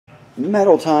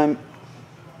Metal time.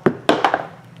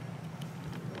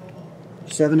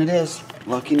 7 it is.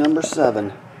 Lucky number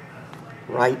 7.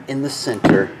 Right in the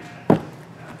center.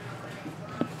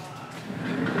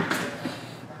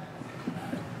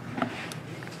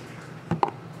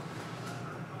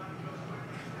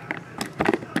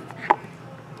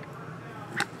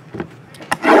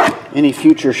 Any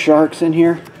future sharks in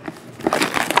here?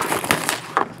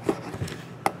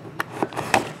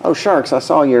 Oh, Sharks, I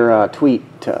saw your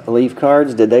tweet to leave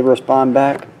cards. Did they respond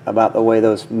back about the way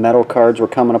those metal cards were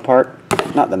coming apart?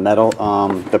 Not the metal,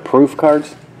 the proof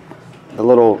cards. The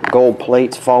little gold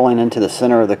plates falling into the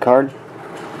center of the card.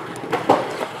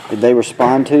 Did they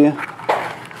respond to you?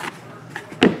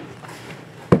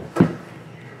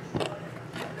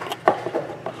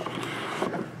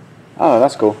 Oh,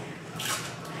 that's cool.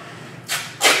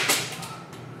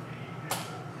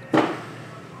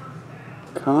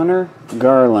 Connor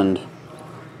Garland,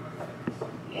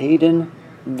 Hayden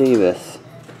Davis.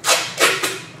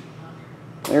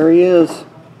 There he is.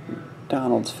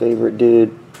 Donald's favorite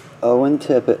dude, Owen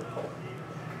Tippett.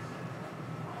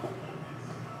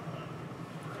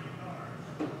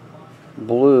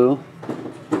 Blue.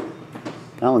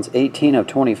 That one's 18 of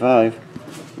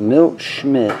 25. Milt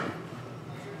Schmidt.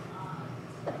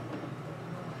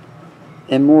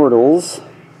 Immortals.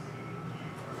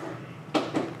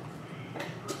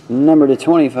 Number to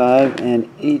 25 and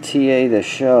ETA the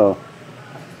show.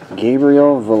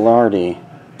 Gabriel Velarde.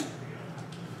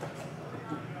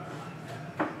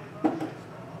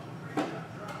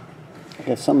 I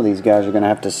guess some of these guys are going to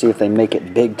have to see if they make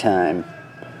it big time.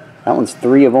 That one's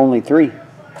 3 of only 3.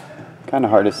 Kind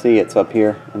of hard to see. It's up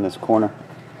here in this corner.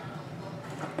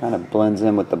 Kind of blends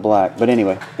in with the black. But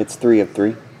anyway, it's 3 of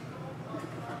 3.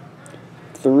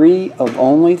 3 of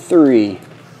only 3.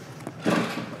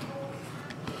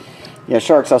 Yeah,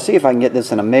 Sharks, I'll see if I can get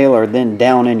this in a mailer, then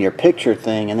down in your picture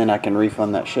thing, and then I can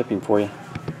refund that shipping for you.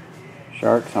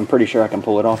 Sharks, I'm pretty sure I can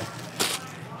pull it off.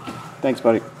 Thanks,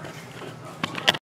 buddy.